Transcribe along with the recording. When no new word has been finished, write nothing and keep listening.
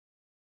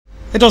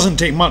It doesn't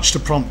take much to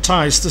prompt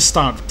Thais to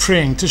start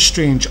praying to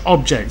strange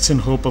objects in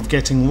hope of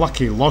getting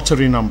lucky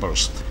lottery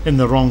numbers. In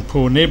the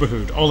Rongpo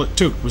neighbourhood, all it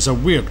took was a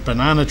weird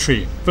banana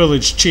tree.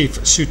 Village chief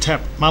Sutep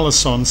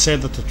Malason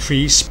said that a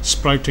tree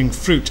sprouting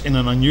fruit in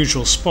an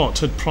unusual spot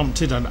had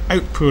prompted an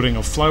outpouring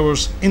of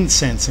flowers,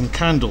 incense and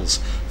candles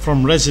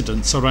from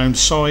residents around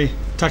Soi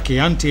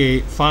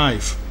Takiantie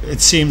 5.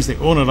 It seems the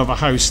owner of a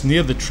house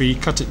near the tree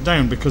cut it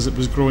down because it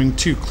was growing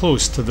too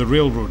close to the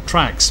railroad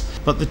tracks,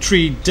 but the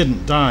tree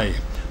didn't die.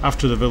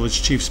 After the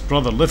village chief's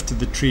brother lifted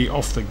the tree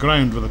off the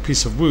ground with a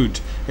piece of wood,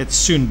 it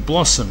soon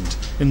blossomed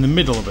in the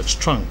middle of its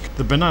trunk.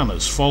 The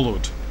bananas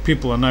followed.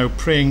 People are now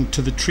praying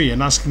to the tree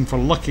and asking for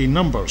lucky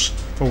numbers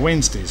for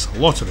Wednesday's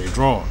lottery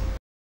draw.